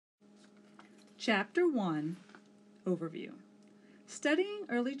Chapter 1, Overview. Studying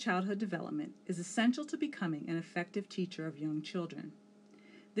early childhood development is essential to becoming an effective teacher of young children.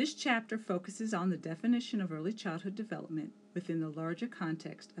 This chapter focuses on the definition of early childhood development within the larger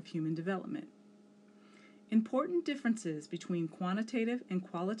context of human development. Important differences between quantitative and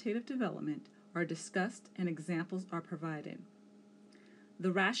qualitative development are discussed and examples are provided.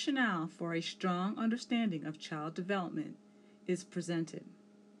 The rationale for a strong understanding of child development is presented.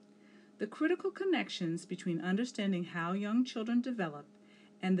 The critical connections between understanding how young children develop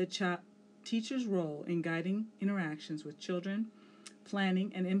and the teacher's role in guiding interactions with children,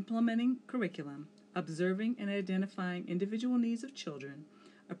 planning and implementing curriculum, observing and identifying individual needs of children,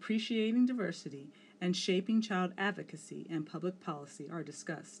 appreciating diversity, and shaping child advocacy and public policy are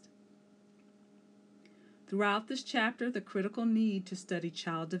discussed. Throughout this chapter, the critical need to study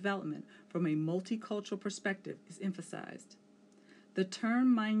child development from a multicultural perspective is emphasized. The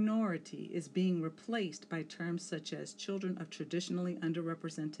term minority is being replaced by terms such as children of traditionally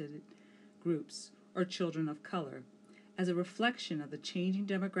underrepresented groups or children of color, as a reflection of the changing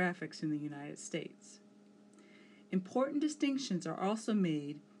demographics in the United States. Important distinctions are also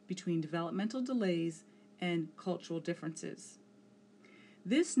made between developmental delays and cultural differences.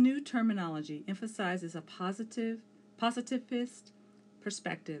 This new terminology emphasizes a positivist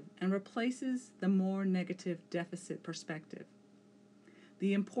perspective and replaces the more negative deficit perspective.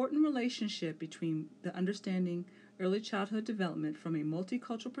 The important relationship between the understanding early childhood development from a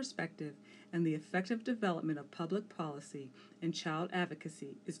multicultural perspective and the effective development of public policy and child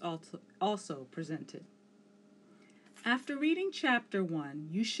advocacy is also presented. After reading Chapter 1,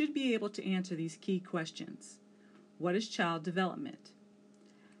 you should be able to answer these key questions. What is child development?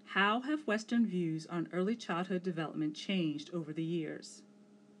 How have Western views on early childhood development changed over the years?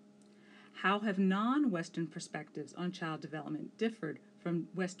 How have non-Western perspectives on child development differed from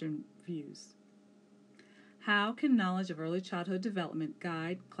Western views? How can knowledge of early childhood development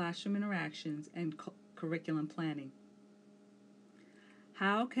guide classroom interactions and curriculum planning?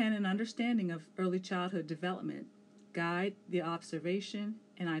 How can an understanding of early childhood development guide the observation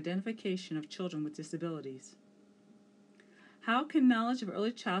and identification of children with disabilities? How can knowledge of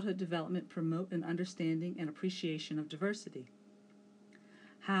early childhood development promote an understanding and appreciation of diversity?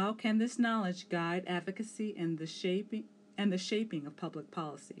 How can this knowledge guide advocacy and the shaping of public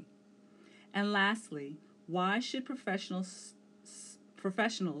policy? And lastly, why should professionals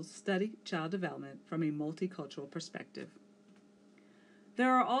study child development from a multicultural perspective?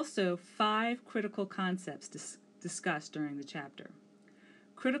 There are also 5 critical concepts discussed during the chapter.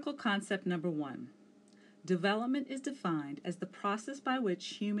 Critical concept number 1. Development is defined as the process by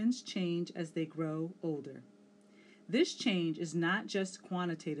which humans change as they grow older. This change is not just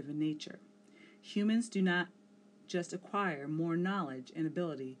quantitative in nature. Humans do not just acquire more knowledge and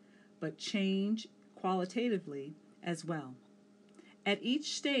ability, but change qualitatively as well. At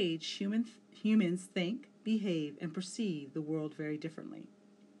each stage, humans think, behave, and perceive the world very differently.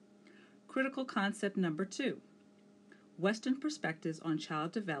 Critical concept number 2. Western perspectives on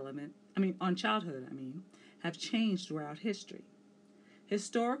childhood have changed throughout history.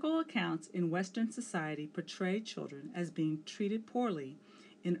 Historical accounts in Western society portray children as being treated poorly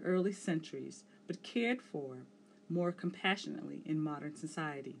in early centuries, but cared for more compassionately in modern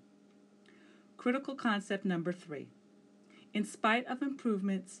society. Critical concept number 3. In spite of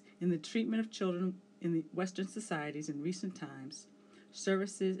improvements in the treatment of children in the Western societies in recent times,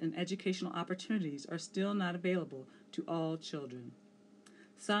 services and educational opportunities are still not available to all children.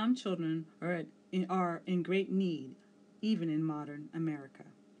 Some children are in great need, even in modern America.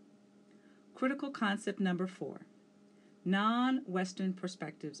 Critical concept number 4. Non-Western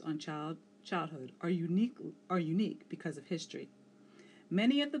perspectives on childhood are unique because of history.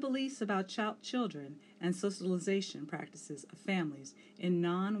 Many of the beliefs about children and socialization practices of families in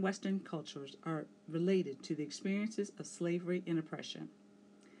non-Western cultures are related to the experiences of slavery and oppression.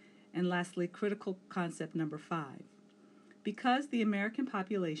 And lastly, critical concept number 5. Because the American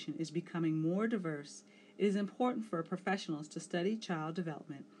population is becoming more diverse, it is important for professionals to study child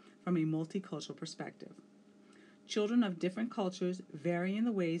development from a multicultural perspective. Children of different cultures vary in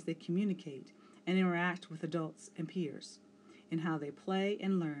the ways they communicate and interact with adults and peers, in how they play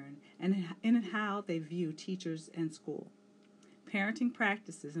and learn, and in how they view teachers and school. Parenting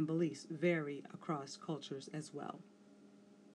practices and beliefs vary across cultures as well.